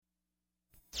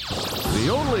The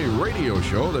only radio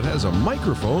show that has a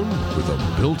microphone with a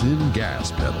built-in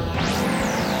gas pedal.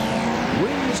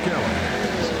 Wings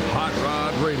Callahan's Hot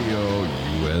Rod Radio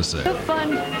USA. The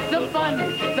fun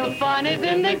is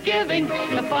in the giving.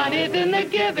 The fun is in the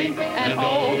giving. And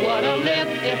oh, what a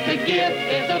lift if the gift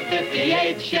is a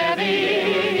 58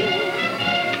 Chevy.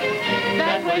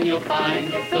 That's when you'll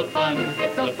find the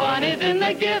fun is in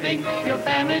the giving. Your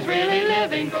family's really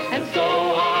living, and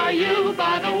so are you,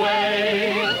 by the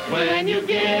way, when you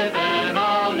give an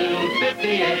all-new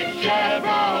 58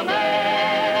 Chevrolet.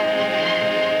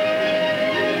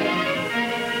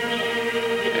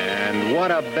 And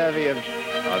what a bevy of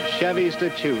Chevys to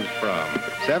choose from.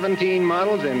 17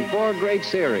 models in 4 great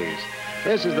series.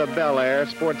 This is the Bel Air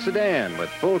Sport Sedan with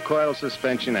full coil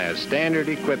suspension as standard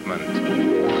equipment.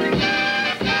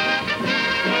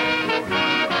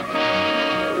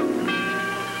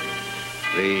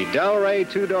 The Del Rey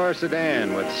 2-door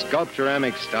sedan with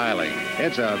sculpturamic styling.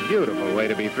 It's a beautiful way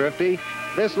to be thrifty.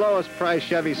 This lowest price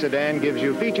Chevy sedan gives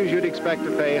you features you'd expect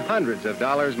to pay hundreds of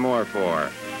dollars more for.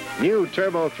 New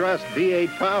turbo thrust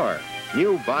V8 power.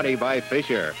 New body by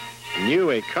Fisher.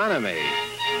 New economy.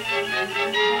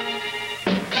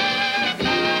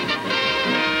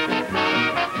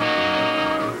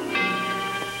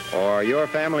 Or your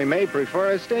family may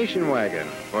prefer a station wagon.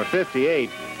 For $58,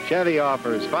 Chevy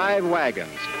offers 5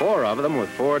 wagons, 4 of them with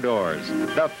 4 doors.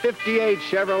 The 58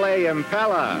 Chevrolet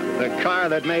Impala, the car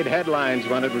that made headlines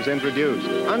when it was introduced.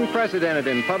 Unprecedented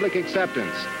in public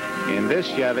acceptance. In this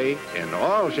Chevy, in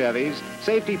all Chevys,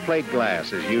 safety plate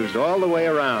glass is used all the way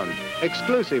around.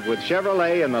 Exclusive with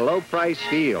Chevrolet in the low price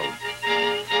field.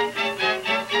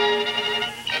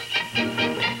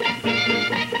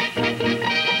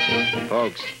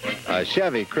 Folks, a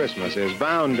Chevy Christmas is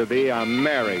bound to be a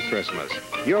Merry Christmas.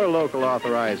 Your local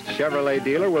authorized Chevrolet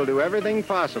dealer will do everything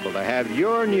possible to have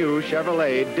your new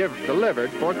Chevrolet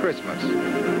delivered for Christmas.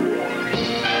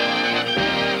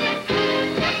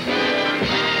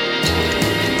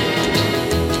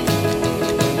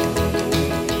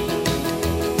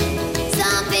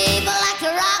 Some people like to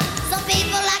rock, some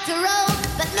people like to roll,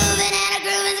 but moving and a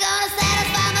grooving's gonna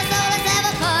satisfy my soul. Let's have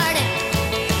a party.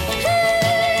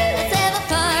 Let's have a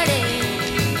party.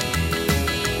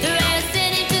 The rest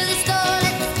sitting to the store.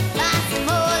 Let's buy some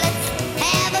more. Let's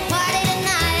have a party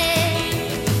tonight.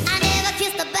 I never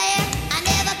kissed a bear, I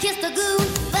never kissed a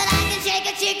goose, but I can shake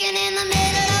a chicken in the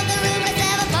middle of the room. Let's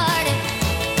have a party.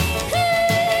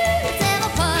 Let's have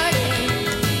a party.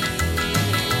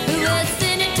 The rest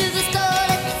sitting to the store.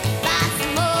 Let's buy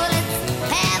some more. Let's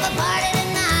have a party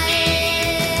tonight.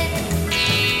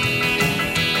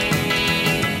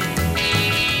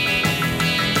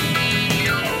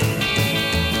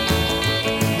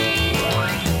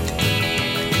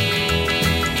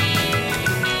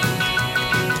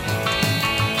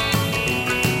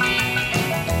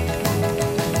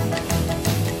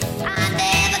 I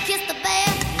never kissed a bear,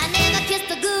 I never kissed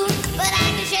a goose, but I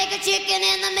can shake a chicken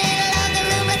in the middle of the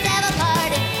room. Let's have a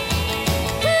party.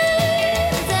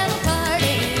 Let's have a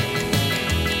party.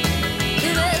 The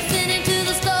rest sitting to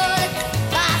the store. Let's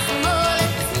buy some more.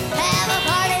 Let's have a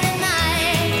party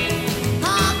tonight.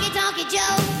 Honky Tonky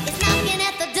Joe is knocking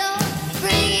at the door.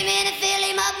 Bring him in and fill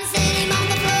him up and sit him on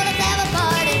the floor. Let's have a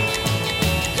party.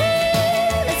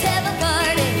 Let's have a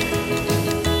party.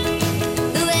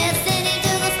 The rest sitting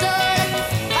to the store. Let's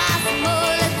buy some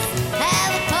more. Let's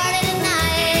have a party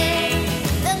tonight.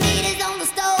 The meat is on the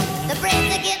stove. The breads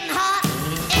are getting hot.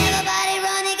 Everybody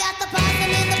running, got the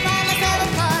possum in the pot. Let's have a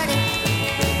party.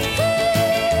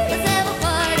 Let's have a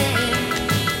party.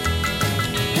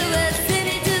 The rest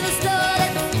sitting to the store.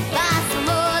 Let's buy some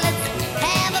more. Let's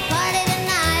have a party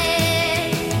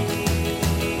tonight.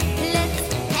 Let's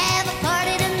have a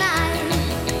party tonight.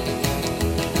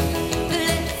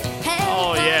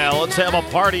 Oh, yeah, let's have a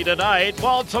party tonight.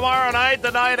 Well, tomorrow night,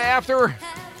 the night after,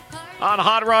 on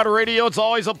Hot Rod Radio, it's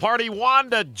always a party.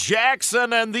 Wanda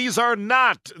Jackson, and these are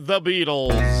not the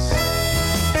Beatles.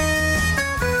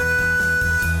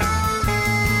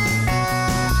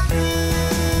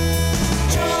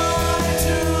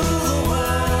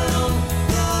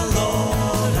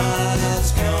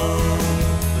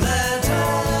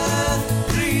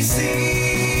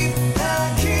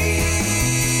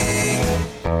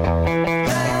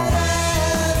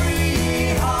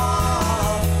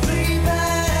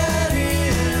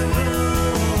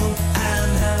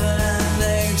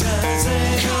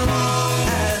 Come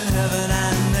on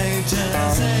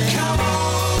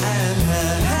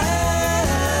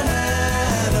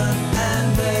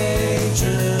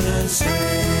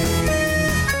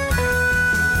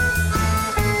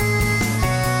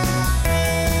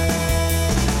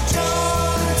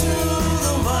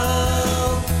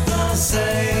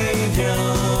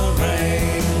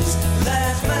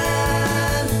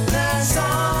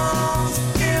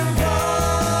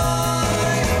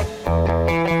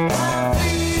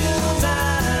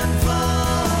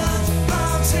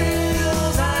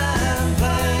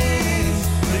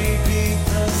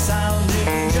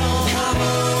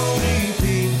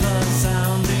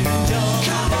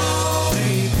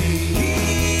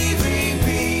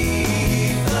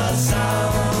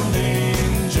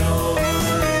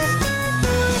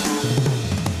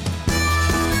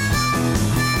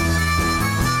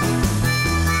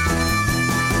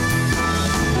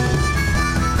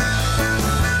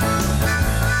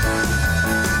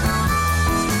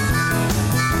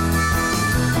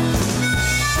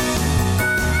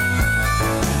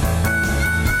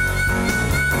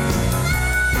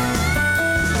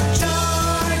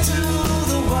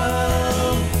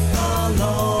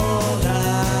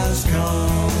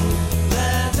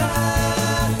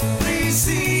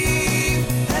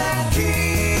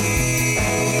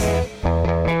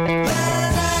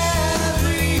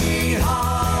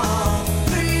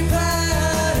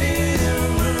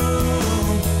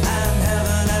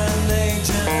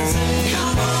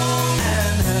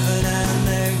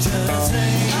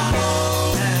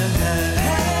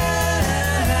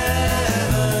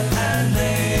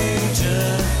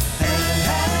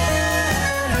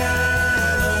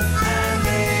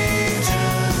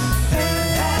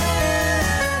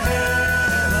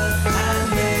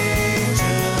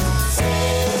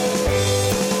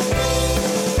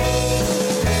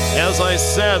I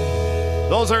said,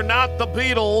 those are not the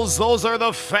Beatles. Those are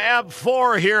the Fab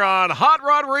Four here on Hot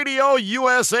Rod Radio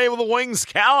USA with the Wings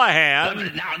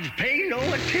Callahan. Now, pay no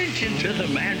attention to the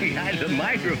man behind the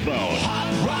microphone. Hot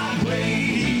Rod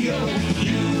Radio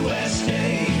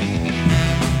USA.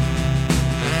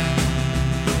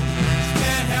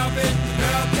 Can't help it, the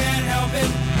girl can't help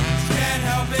it. Can't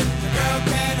help it, the girl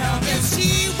can't help it. If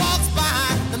she walks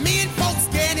by, the mean folks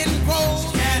getting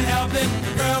gross. Can't help it,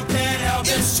 the girl can't help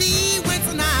it. If she winks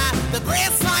an eye, the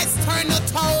breast lights turn to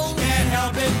toes. Can't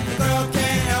help it, the girl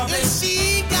can't help it. If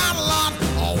she got a lot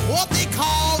of what they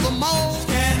call the moles.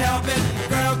 Can't help it, the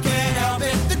girl can't help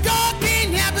it. The girl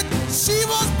can't help it, she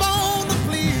was born to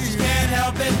please. Can't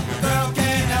help it, the girl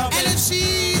can't help it. And if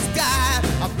she's got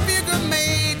a figure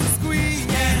made to squeeze.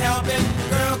 Can't help it,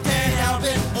 the girl can't help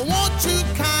it. Won't you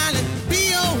kindly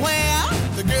be aware?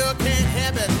 The girl can't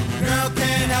help it, the girl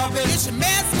can't help it. If she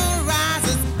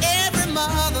mesmerizes every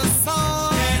mother's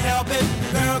son. Can't help it,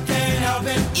 the girl can't help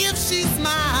it. If she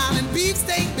smiles and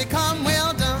beefsteak become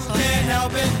well done. Can't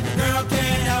help it, the girl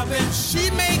can't help it.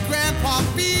 She make grandpa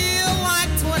feel like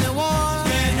 21.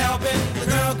 Can't help it, the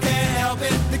girl can't help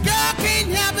it. The girl can't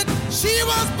help it, she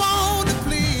was born to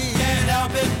please. Can't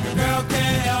help it, the girl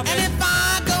can't help it. And if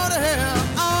I go to her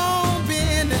on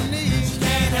bending knees.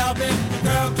 Can't help it, the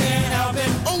girl can't help it.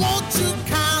 Oh, won't you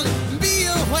kindly be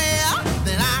aware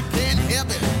that I can't help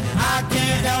it? I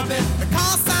can't help it.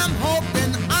 Because I'm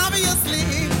hoping,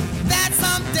 obviously, that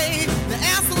someday the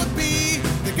answer would be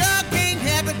the girl can't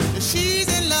help it. She's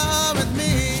in love with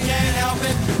me. Can't help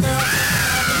it, the girl can't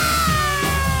help it.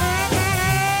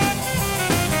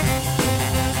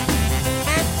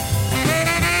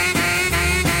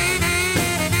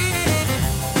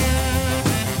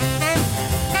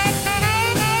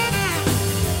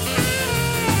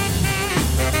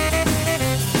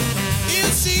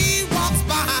 If she walks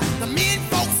by, the men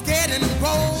folks getting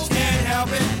gross. Can't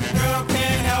help it, the girl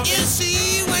can't help it. If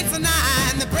she winks an eye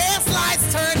and the breast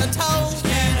lights turn to toes.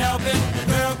 Can't help it, the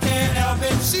girl can't help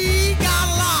it. She got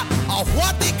a lot of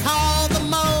what they call the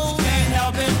moles. Can't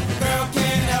help it, the girl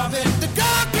can't help it. The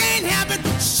girl can't help it,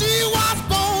 she was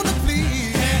born to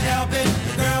please. Can't help it,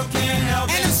 the girl can't help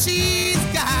it. And if she's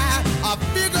got a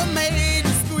figure made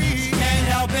to squeeze. Can't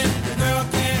help it, the girl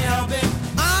can't help it.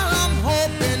 I'm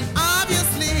hoping,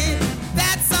 obviously,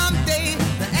 that someday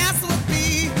the answer will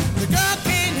be the girl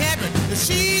can't help it. If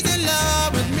she's in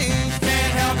love with me.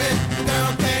 Can't help it, the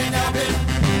girl can't help it.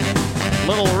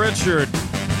 Little Richard,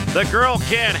 the girl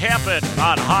can't help it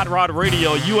on Hot Rod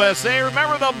Radio USA.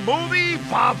 Remember the movie?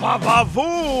 Va va va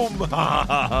voom.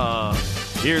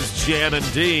 Here's Jan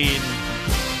and Dean.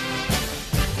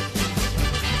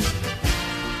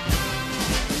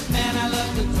 Man, I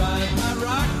love to drive my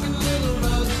rockin' little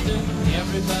roadster.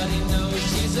 Everybody knows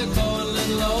she's a cold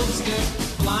little oldster.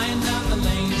 Flying down the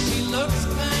lane, she looks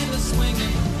kinda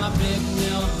swinging. My big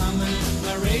mill humming,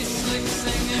 my race slick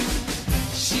singing.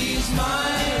 She's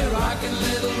my rockin'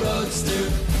 little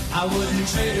roadster. I wouldn't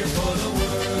trade her for the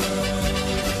world.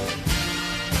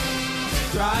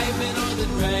 Driving on the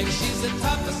drag, she's the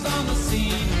toughest on the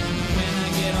scene. When I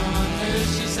get on her,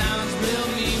 she sounds real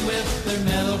mean with her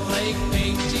metal flake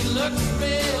paint. She looks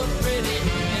real pretty,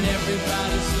 and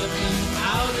everybody's looking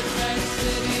out at Track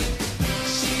City.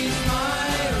 She's my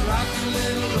rockin'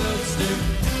 little roadster.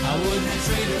 I wouldn't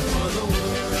trade her for the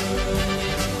world.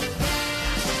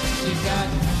 She's got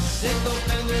sickle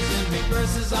fenders and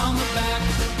reverses on the back,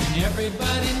 and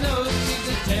everybody knows she's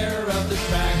a terror of the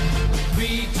track.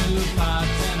 3 2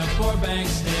 pots and a 4-bank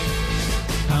stick.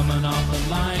 Coming off the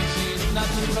line, she's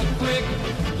nothing but quick.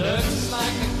 Looks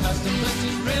like a custom, but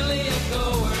she's really a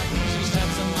goer. She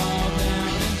shuts them all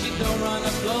down and she don't run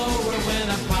a blower. When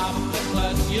I pop the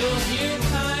clutch, you'll hear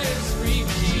tires scream.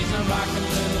 She's a rockin'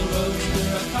 little roadster,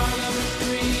 a car lover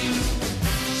dream.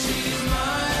 She's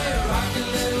my rockin'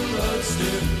 little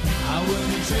roadster. I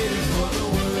wouldn't trade her for the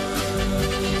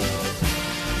world.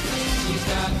 She's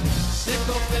got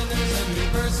sickle fenders and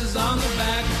reverses on the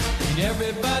back, and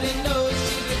everybody knows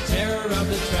she's the terror of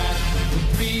the track. With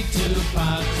 3 2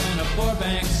 pots and a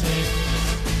 4-bank stick.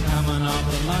 Coming off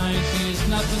the line, she's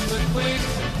nothing but quick.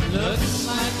 Looks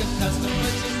like a custom,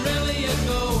 but she's really a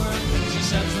goer. She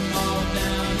shuts them all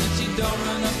down and she don't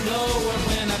run a blower.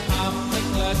 When I pop the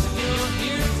clutch, you'll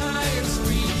hear tires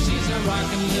scream. She's a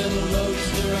rockin' little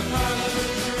roadster, a car lover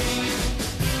dream.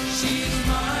 She's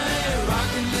my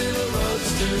rockin' little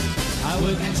roadster. I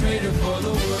wouldn't trade her for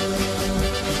the world.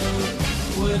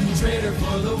 Wouldn't trade her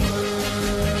for the world.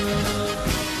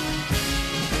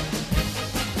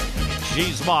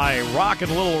 She's my rockin'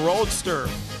 little roadster.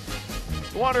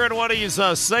 Wondering what he's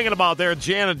singing about there.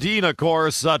 Janet Dean, of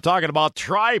course, talking about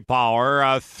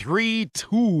Tri-Power. 3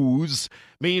 2s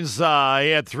means he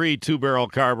had 3 two-barrel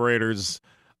carburetors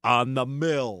on the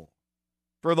mill.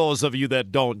 For those of you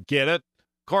that don't get it.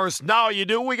 Of course, now you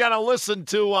do. We got to listen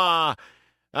to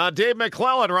Dave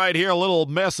McClellan right here. A little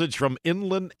message from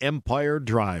Inland Empire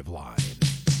Driveline.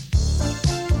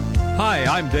 Hi,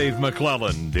 I'm Dave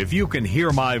McClellan. If you can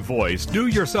hear my voice, do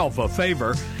yourself a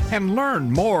favor and learn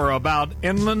more about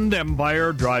Inland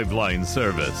Empire Driveline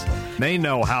service. They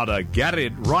know how to get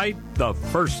it right the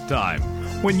first time.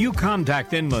 When you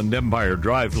contact Inland Empire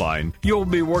Driveline, you'll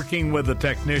be working with a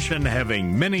technician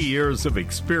having many years of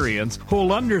experience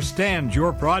who'll understand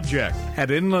your project.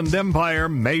 At Inland Empire,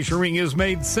 measuring is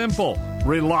made simple,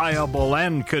 reliable,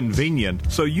 and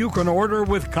convenient, so you can order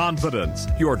with confidence.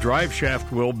 Your drive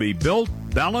shaft will be built,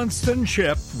 balanced, and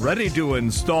shipped, ready to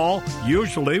install,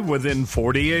 usually within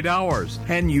 48 hours.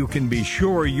 And you can be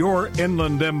sure your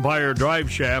Inland Empire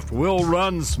drive shaft will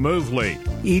run smoothly.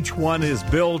 Each one is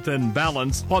built and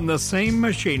balanced on the same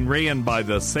machinery and by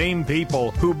the same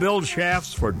people who build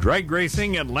shafts for drag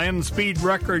racing and land speed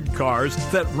record cars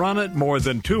that run at more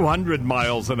than 200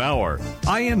 miles an hour.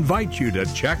 I invite you to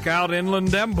check out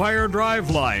Inland Empire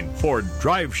Driveline for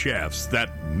drive shafts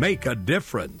that make a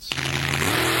difference.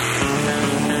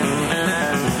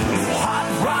 Hot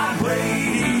Rod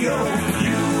Radio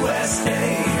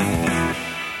USA.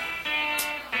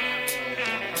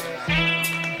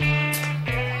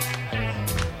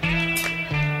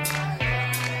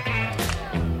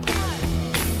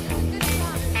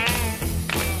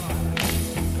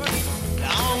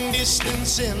 Long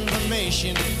distance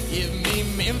information, give me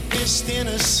Memphis,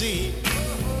 Tennessee.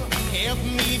 Help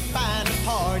me find a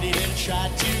party that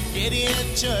tried to get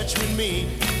in touch with me.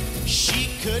 She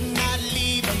could not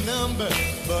leave a number,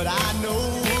 but I know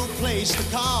a place to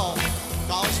call.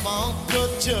 Cause my uncle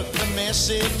took the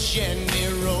message and he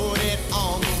wrote it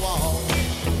on the wall.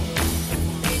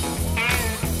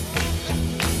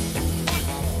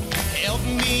 Help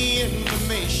me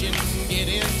information, get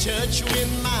in touch with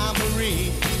my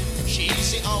Marie.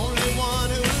 She's the only one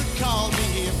who'd call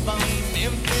me from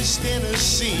Memphis,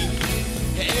 Tennessee.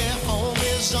 Her home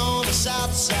is on the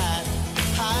south side,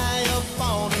 high up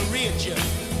on a ridge,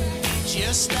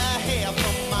 just a half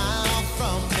a mile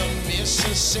from the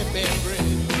Mississippi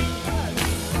Bridge.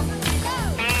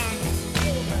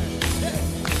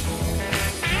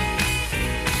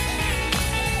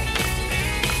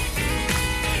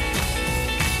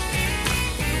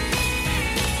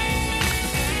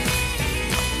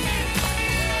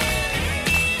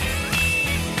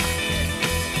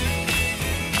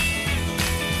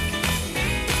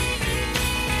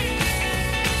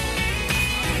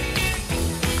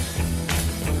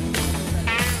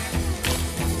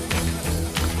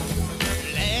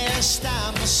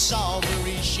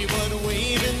 She was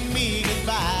waving me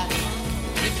goodbye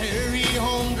with her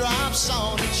home drops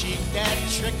on her cheek that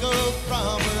trickled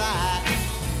from her eye.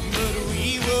 But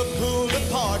we were pulled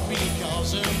apart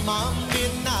because her mom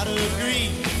did not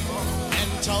agree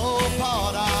and tore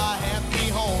apart our happy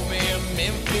home in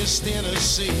Memphis,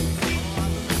 Tennessee.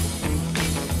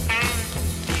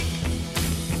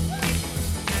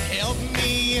 Help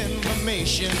me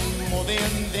information, more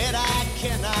than that I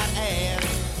cannot add.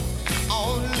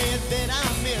 Only that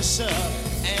I miss her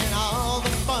and all the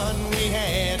fun we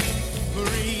had.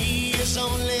 Marie is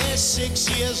only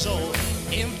 6 years old.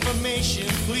 Information,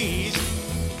 please.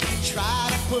 Try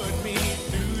to put me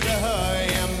through to her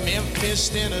in Memphis,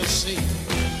 Tennessee.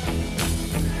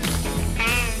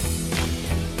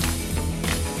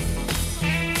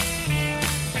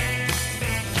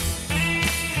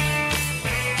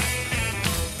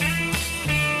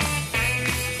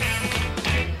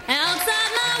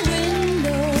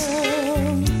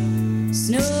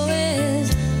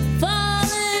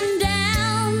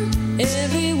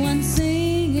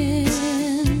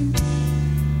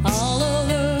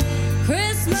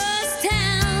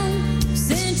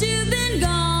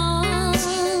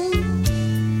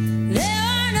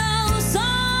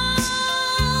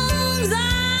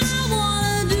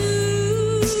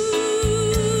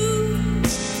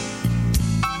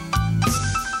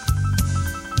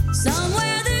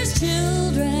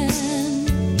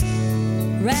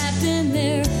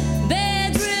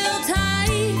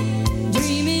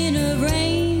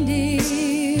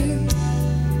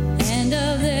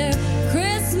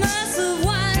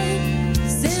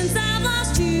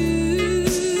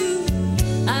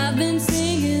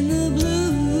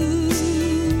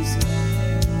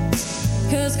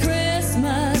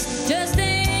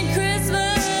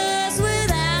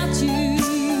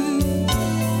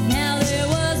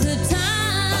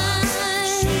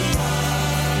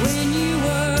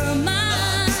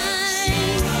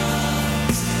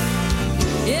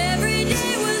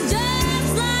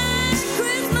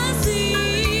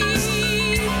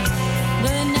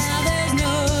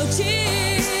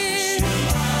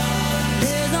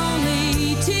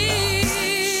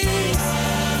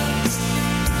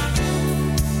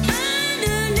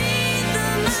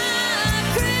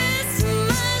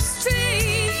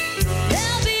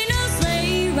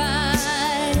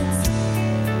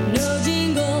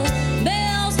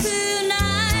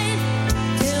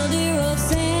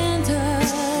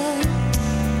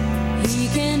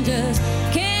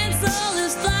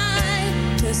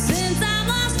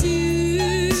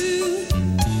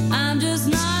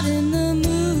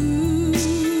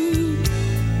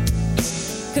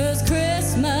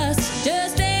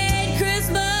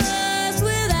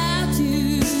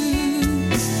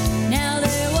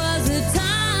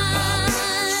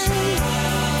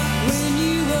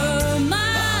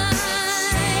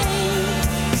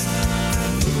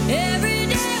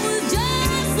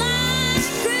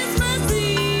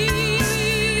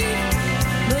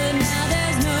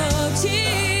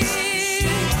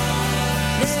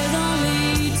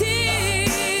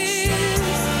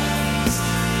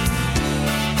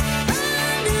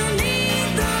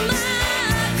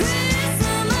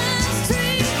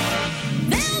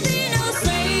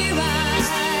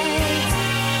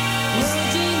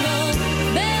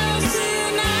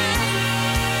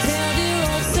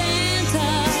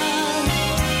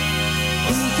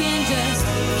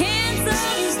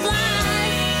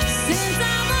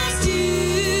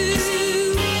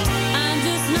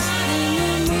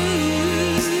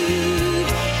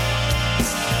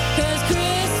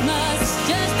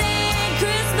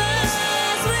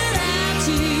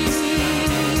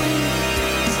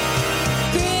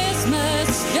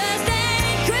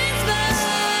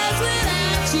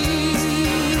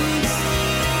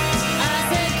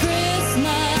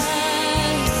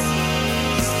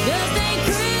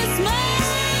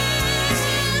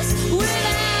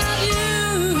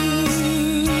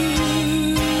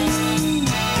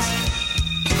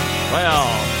 Well,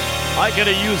 I could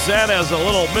have used that as a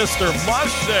little Mr.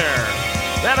 Mush there.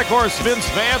 That, of course, Vince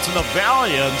Vance and the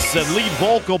Valiants, and lead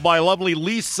vocal by lovely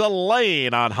Lisa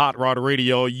Lane on Hot Rod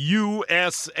Radio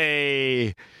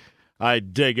USA. I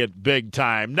dig it big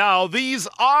time. Now, these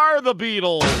are the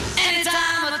Beatles.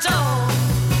 Anytime I talk,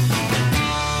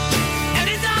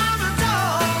 anytime I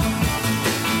talk,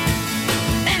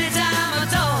 anytime I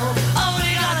talk, all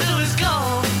you gotta do is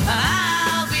go, and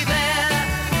I'll be there.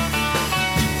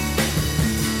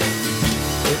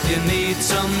 If you need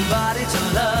somebody to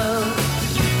love,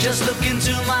 just look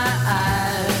into my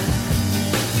eyes.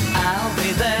 I'll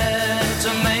be there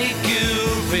to make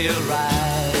you feel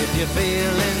right. If you're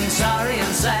feeling sorry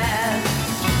and sad,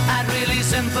 I'd really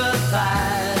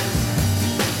sympathize.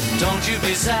 Don't you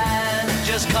be sad,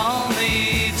 just call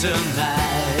me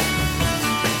tonight.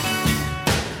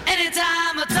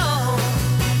 Anytime I talk,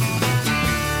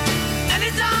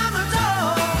 anytime I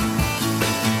talk,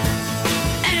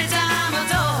 anytime I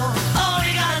talk, all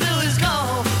you gotta do is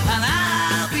go, and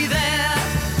I'll be there.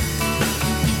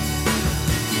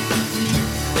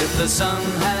 If the sun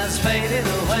has faded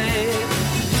away,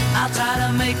 I'll try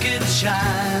to make it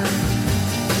shine.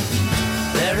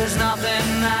 There is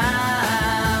nothing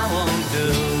I won't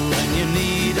do. When you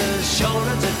need a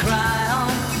shoulder to cry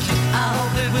on, I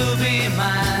hope it will be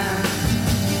mine.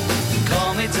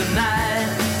 Call me tonight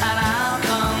and I'll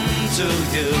come to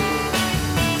you.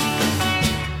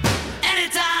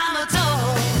 Anytime I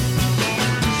talk,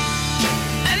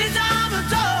 anytime I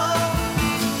talk,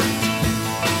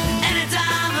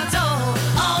 anytime I talk,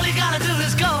 all you gotta do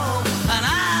is go, and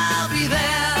I'll be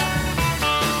there.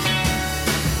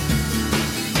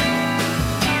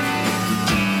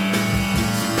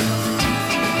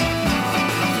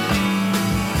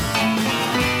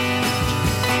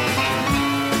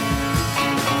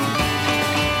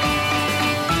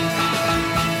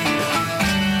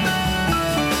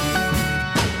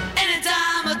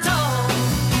 Anytime I talk,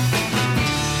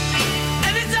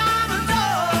 anytime I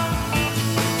talk,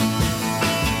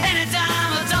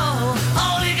 anytime I talk,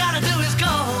 all you gotta do is go,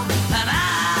 and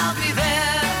I'll be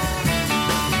there.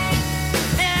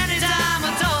 Anytime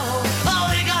I talk,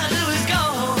 all you gotta do is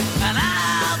go, and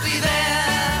I'll be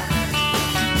there.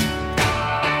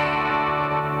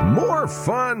 More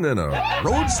fun than a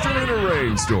roadster in a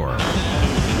rainstorm.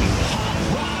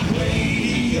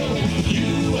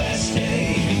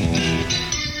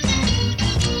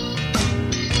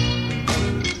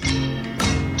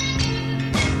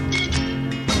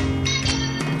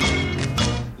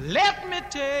 Let me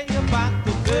tell you about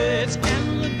the birds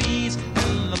and the bees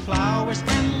and the flowers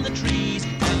and the trees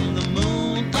and the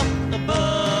moon up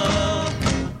above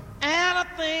and a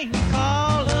thing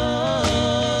called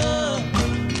love.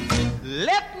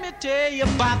 Let me tell you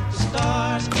about the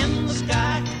stars in the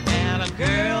sky and a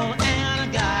girl and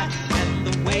a guy and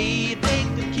the way they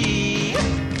could kiss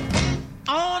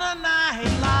on a night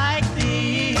like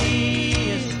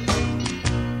this.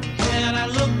 When I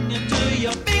look into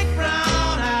your big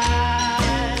brown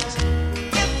eyes,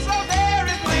 it's so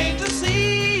very plain to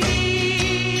see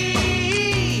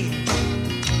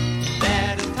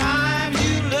that it's time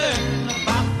you learn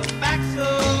about the facts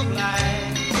of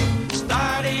life,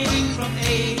 starting from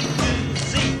A to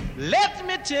Z. Let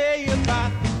me tell you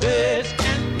about the birds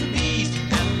and the bees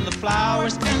and the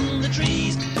flowers and the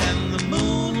trees and the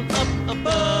moon up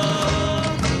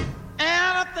above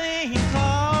and a thing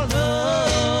called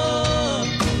love.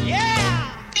 Yeah!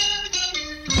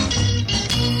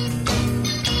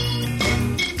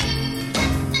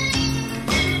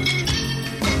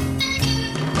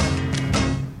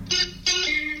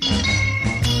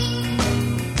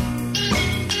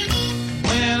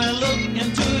 When I look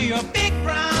into your big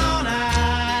brown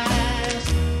eyes,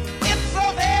 it's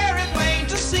so very plain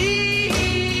to see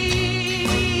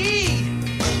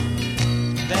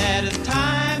that it's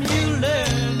time you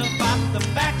learn about the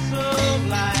facts of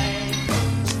life,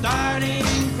 starting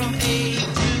from A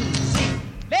to Z.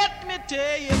 Let me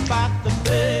tell you about the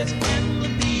birds and the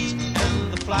bees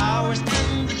and the flowers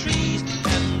and the trees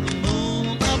and the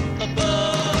moon up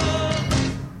above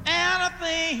and a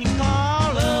thing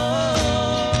called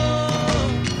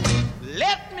love.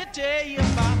 Let me tell you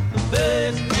about the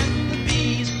birds and the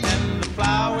bees and the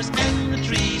flowers and the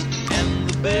trees and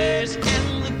the birds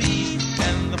and the bees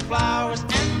and the flowers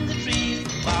and the trees,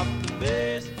 about the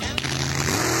birds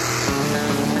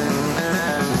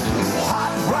and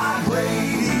Hot Rod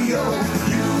Radio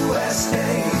USA.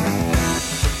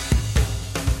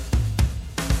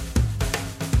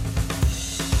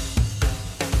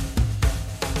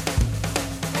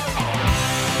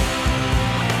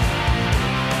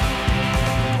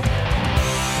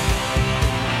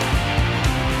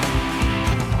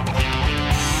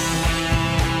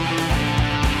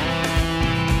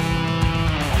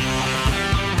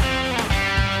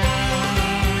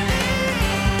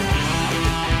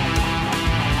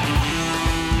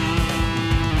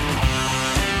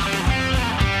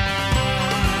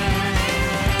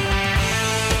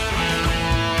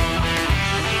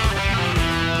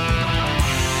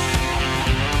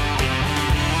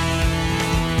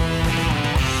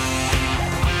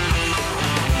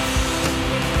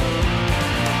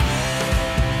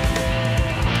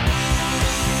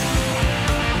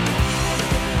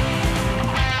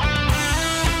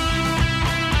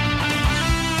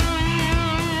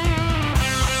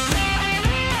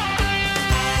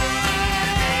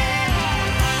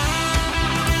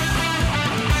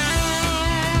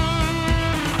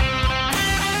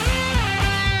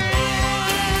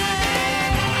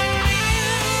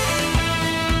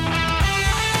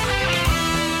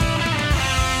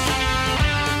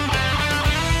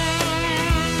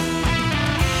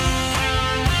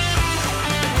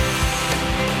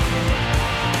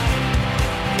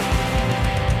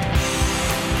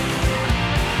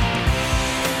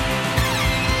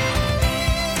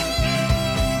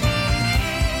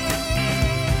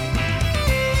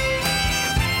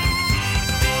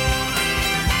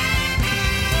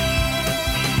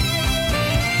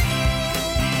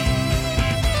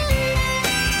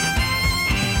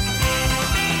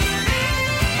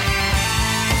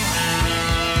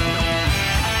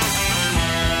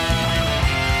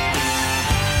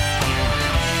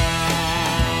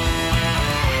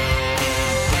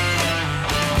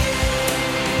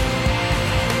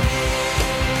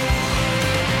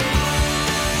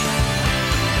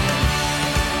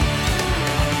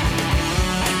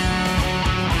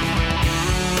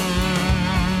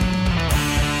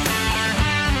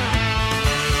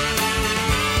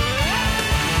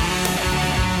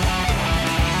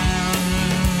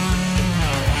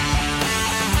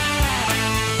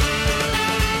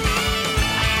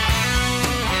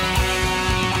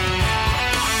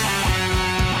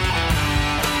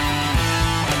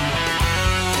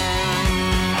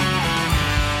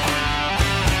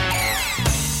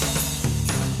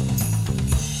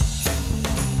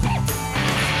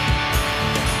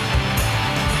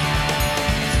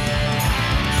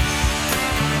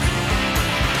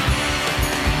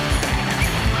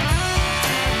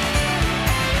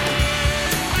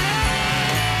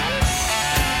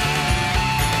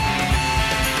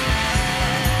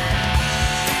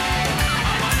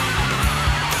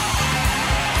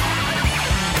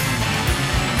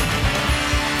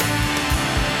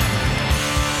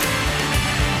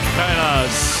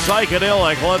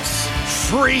 psychedelic. Let's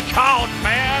freak out,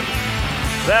 man.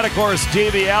 That, of course,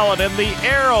 Davey Allen and the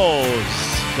Arrows,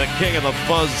 the king of the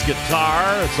fuzz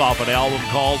guitar. It's off an album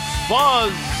called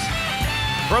Fuzz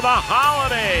for the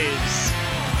holidays.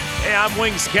 Hey, I'm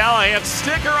Wings Callahan.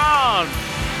 Stick around.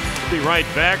 We'll be right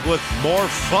back with more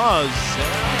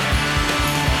fuzz.